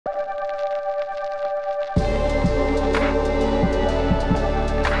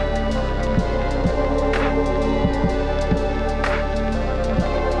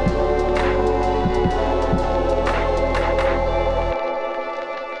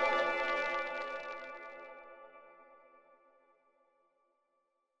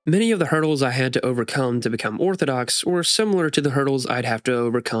Many of the hurdles I had to overcome to become Orthodox were similar to the hurdles I'd have to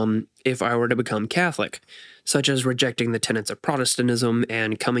overcome if I were to become Catholic, such as rejecting the tenets of Protestantism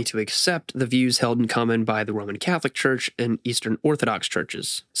and coming to accept the views held in common by the Roman Catholic Church and Eastern Orthodox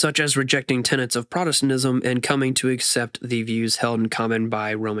churches, such as rejecting tenets of Protestantism and coming to accept the views held in common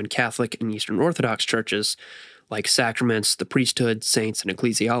by Roman Catholic and Eastern Orthodox churches, like sacraments, the priesthood, saints, and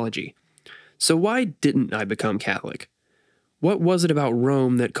ecclesiology. So why didn't I become Catholic? What was it about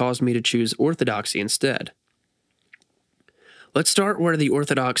Rome that caused me to choose Orthodoxy instead? Let's start where the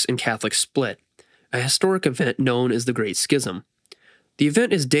Orthodox and Catholic split, a historic event known as the Great Schism. The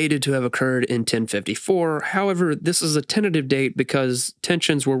event is dated to have occurred in 1054, however, this is a tentative date because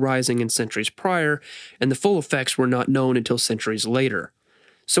tensions were rising in centuries prior, and the full effects were not known until centuries later.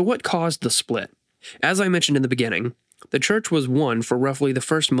 So what caused the split? As I mentioned in the beginning, the Church was one for roughly the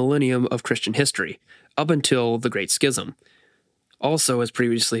first millennium of Christian history, up until the Great Schism. Also, as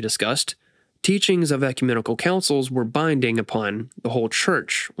previously discussed, teachings of ecumenical councils were binding upon the whole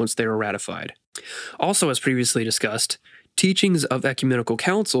Church once they were ratified. Also, as previously discussed, teachings of ecumenical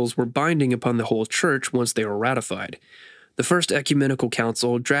councils were binding upon the whole Church once they were ratified. The First Ecumenical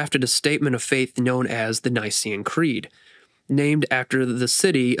Council drafted a statement of faith known as the Nicene Creed, named after the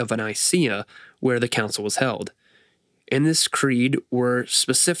city of Nicaea, where the council was held. In this creed were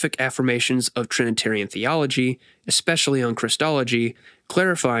specific affirmations of Trinitarian theology, especially on Christology,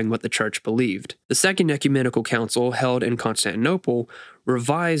 clarifying what the Church believed. The Second Ecumenical Council, held in Constantinople,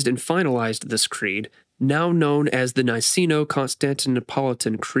 revised and finalized this creed, now known as the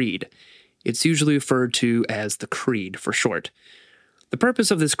Niceno-Constantinopolitan Creed. It's usually referred to as the Creed for short. The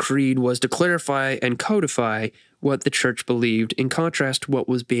purpose of this creed was to clarify and codify what the Church believed in contrast to what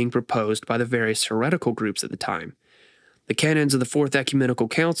was being proposed by the various heretical groups at the time. The canons of the Fourth Ecumenical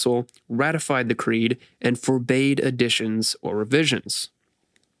Council ratified the creed and forbade additions or revisions.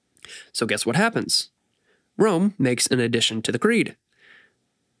 So guess what happens? Rome makes an addition to the creed.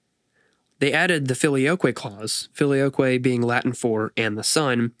 They added the Filioque clause, Filioque being Latin for "and the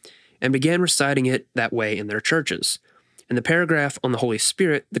Son," and began reciting it that way in their churches. In the paragraph on the Holy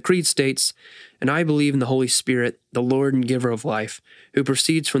Spirit, the creed states, "And I believe in the Holy Spirit, the Lord and giver of life, who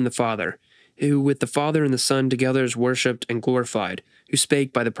proceeds from the Father, who with the Father and the Son together is worshipped and glorified, who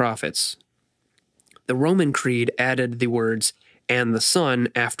spake by the prophets." The Roman Creed added the words "and the Son"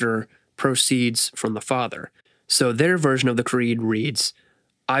 after "proceeds from the Father." So their version of the creed reads,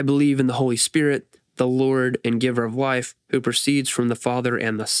 "I believe in the Holy Spirit, the Lord and giver of life, who proceeds from the Father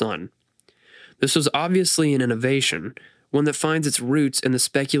and the Son." This was obviously an innovation, one that finds its roots in the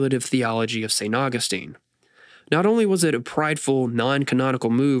speculative theology of St. Augustine. Not only was it a prideful, non-canonical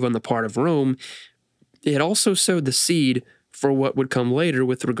move on the part of Rome, it also sowed the seed for what would come later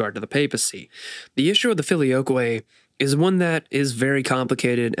with regard to the papacy. The issue of the Filioque is one that is very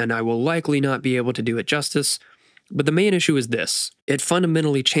complicated, and I will likely not be able to do it justice, but the main issue is this. It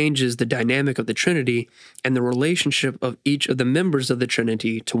fundamentally changes the dynamic of the Trinity and the relationship of each of the members of the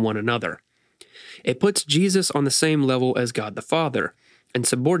Trinity to one another. It puts Jesus on the same level as God the Father, and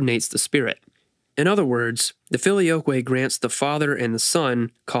subordinates the Spirit. In other words, the Filioque grants the Father and the Son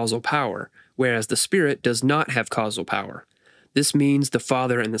causal power, whereas the Spirit does not have causal power. This means the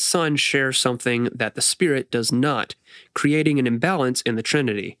Father and the Son share something that the Spirit does not, creating an imbalance in the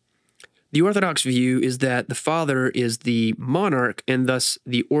Trinity. The Orthodox view is that the Father is the monarch and thus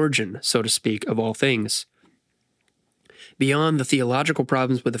the origin, so to speak, of all things. Beyond the theological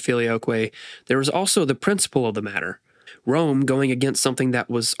problems with the Filioque, there is also the principle of the matter. Rome going against something that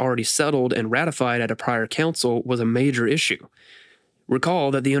was already settled and ratified at a prior council was a major issue. Recall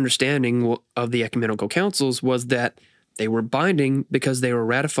that the understanding of the ecumenical councils was that they were binding because they were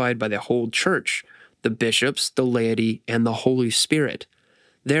ratified by the whole Church, the bishops, the laity, and the Holy Spirit.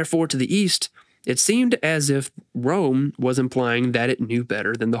 Therefore, to the East, it seemed as if Rome was implying that it knew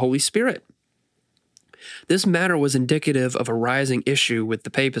better than the Holy Spirit. This matter was indicative of a rising issue with the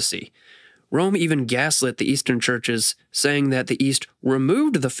papacy. Rome even gaslit the Eastern churches, saying that the East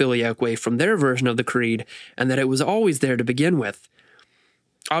removed the Filioque from their version of the creed and that it was always there to begin with.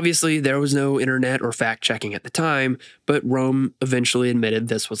 Obviously, there was no internet or fact-checking at the time, but Rome eventually admitted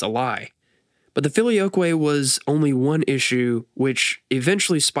this was a lie. But the Filioque was only one issue, which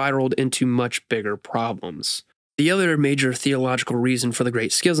eventually spiraled into much bigger problems. The other major theological reason for the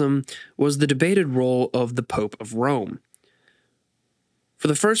Great Schism was the debated role of the Pope of Rome. For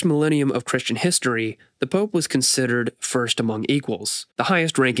the first millennium of Christian history, the Pope was considered first among equals, the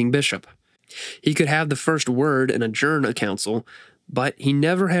highest-ranking bishop. He could have the first word and adjourn a council, but he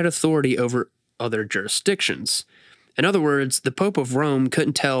never had authority over other jurisdictions. In other words, the Pope of Rome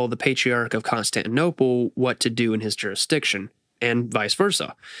couldn't tell the Patriarch of Constantinople what to do in his jurisdiction, and vice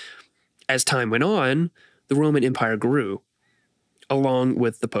versa. As time went on, the Roman Empire grew, along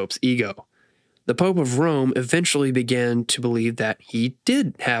with the Pope's ego. The Pope of Rome eventually began to believe that he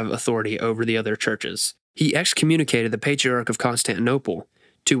did have authority over the other churches. He excommunicated the Patriarch of Constantinople,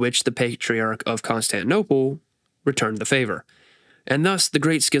 to which the Patriarch of Constantinople returned the favor. And thus the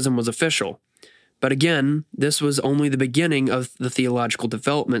Great Schism was official. But again, this was only the beginning of the theological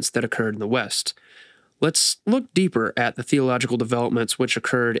developments that occurred in the West. Let's look deeper at the theological developments which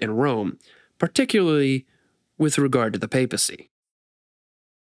occurred in Rome, particularly with regard to the papacy.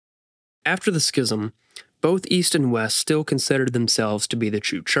 After the schism, both East and West still considered themselves to be the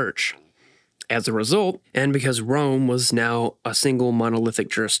true church. As a result, and because Rome was now a single monolithic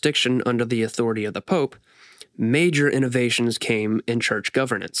jurisdiction under the authority of the Pope, major innovations came in church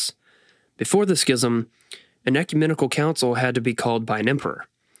governance. Before the schism, an ecumenical council had to be called by an emperor.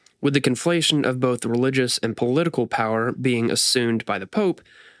 With the conflation of both religious and political power being assumed by the Pope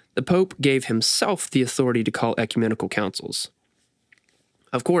gave himself the authority to call ecumenical councils.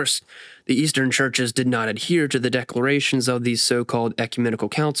 Of course, the Eastern churches did not adhere to the declarations of these so-called ecumenical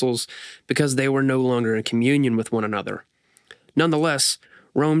councils because they were no longer in communion with one another. Nonetheless,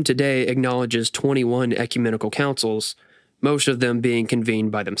 Rome today acknowledges 21 ecumenical councils, most of them being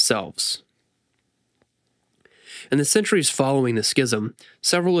convened by themselves. In the centuries following the schism,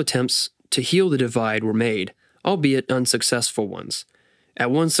 several attempts to heal the divide were made, albeit unsuccessful ones.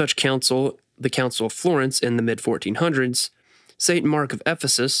 At one such council, the Council of Florence in the mid-1400s, St. Mark of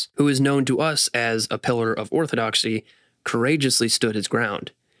Ephesus, who is known to us as a pillar of Orthodoxy, courageously stood his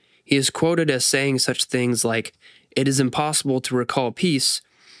ground. He is quoted as saying such things like, "It is impossible to recall peace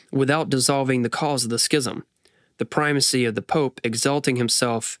without dissolving the cause of the schism, the primacy of the Pope exalting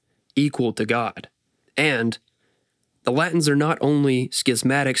himself equal to God," and "The Latins are not only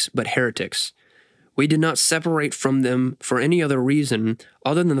schismatics but heretics. We did not separate from them for any other reason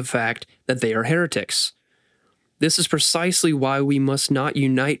other than the fact that they are heretics. This is precisely why we must not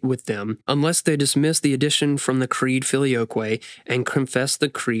unite with them unless they dismiss the addition from the Creed Filioque and confess the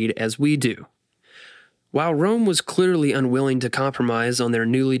Creed as we do." While Rome was clearly unwilling to compromise on their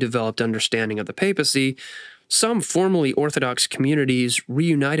newly developed understanding of the papacy, some formerly Orthodox communities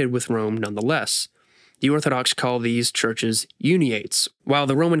reunited with Rome nonetheless. The Orthodox call these churches uniates, while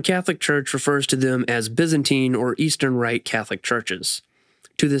the Roman Catholic Church refers to them as Byzantine or Eastern Rite Catholic churches.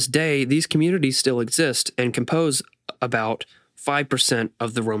 To this day, these communities still exist and compose about 5%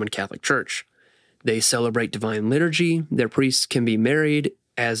 of the Roman Catholic Church. They celebrate divine liturgy, their priests can be married,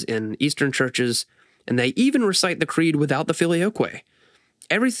 as in Eastern churches, and they even recite the Creed without the Filioque.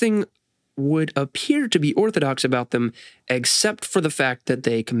 Everything would appear to be Orthodox about them, except for the fact that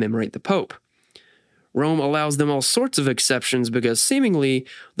they commemorate the Pope. Rome allows them all sorts of exceptions because seemingly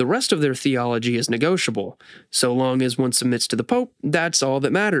the rest of their theology is negotiable. So long as one submits to the Pope, that's all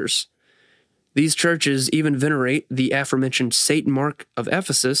that matters. These churches even venerate the aforementioned St. Mark of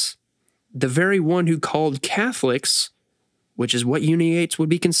Ephesus, the very one who called Catholics, which is what uniates would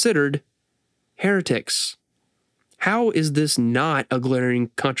be considered, heretics. How is this not a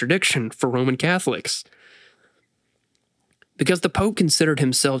glaring contradiction for Roman Catholics? Because the Pope considered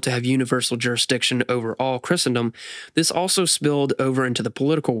himself to have universal jurisdiction over all Christendom, this also spilled over into the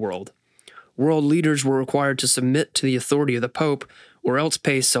political world. World leaders were required to submit to the authority of the Pope or else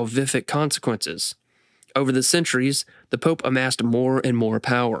pay salvific consequences. Over the centuries, the Pope amassed more and more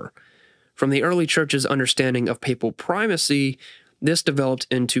power. From the early church's understanding of papal primacy, this developed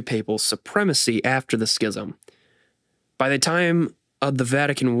into papal supremacy after the schism. By the time of the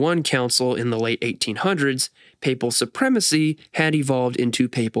Vatican I Council in the late 1800s, papal supremacy had evolved into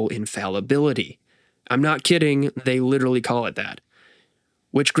papal infallibility. I'm not kidding, they literally call it that.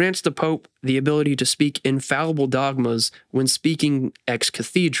 Which grants the Pope the ability to speak infallible dogmas when speaking ex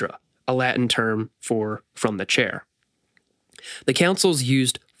cathedra, a Latin term for from the chair. The councils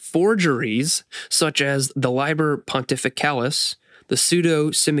used forgeries, such as the Liber Pontificalis, the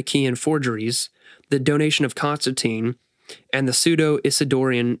Pseudo-Simichian forgeries, the donation of Constantine, and the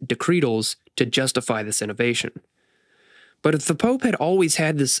Pseudo-Isidorian decretals to justify this innovation. But if the Pope had always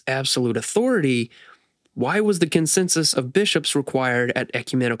had this absolute authority, why was the consensus of bishops required at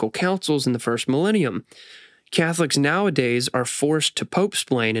ecumenical councils in the first millennium? Catholics nowadays are forced to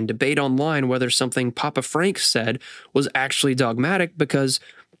pope-splain and debate online whether something Papa Frank said was actually dogmatic because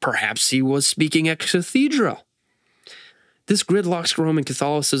perhaps he was speaking ex cathedra. This gridlocks Roman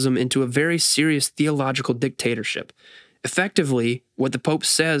Catholicism into a very serious theological dictatorship. Effectively, what the Pope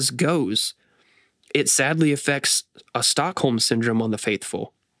says goes. It sadly affects a Stockholm syndrome on the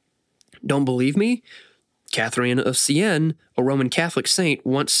faithful. Don't believe me? Catherine of Siena, a Roman Catholic saint,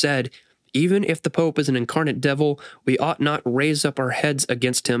 once said, Even if the Pope is an incarnate devil, we ought not raise up our heads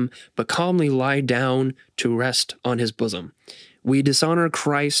against him, but calmly lie down to rest on his bosom. We dishonor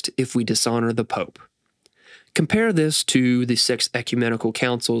Christ if we dishonor the Pope. Compare this to the Sixth Ecumenical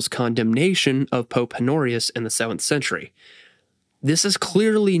Council's condemnation of Pope Honorius in the 7th century. This is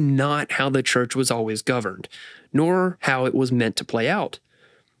clearly not how the Church was always governed, nor how it was meant to play out.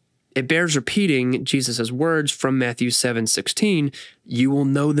 It bears repeating Jesus' words from Matthew 7:16, "You will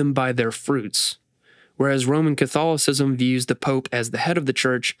know them by their fruits." Whereas Roman Catholicism views the Pope as the head of the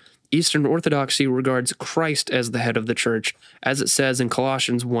Church, Eastern Orthodoxy regards Christ as the head of the Church. As it says in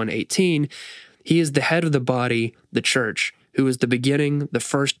Colossians 1:18, he is the head of the body, the Church, who is the beginning, the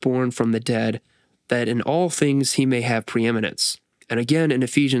firstborn from the dead, that in all things he may have preeminence. And again in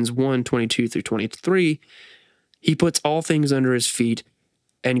Ephesians 1:22-23, he puts all things under his feet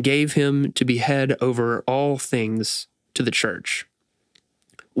and gave him to be head over all things to the Church,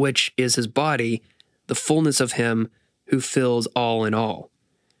 which is his body, the fullness of him who fills all in all.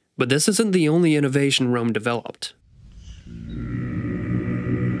 But this isn't the only innovation Rome developed.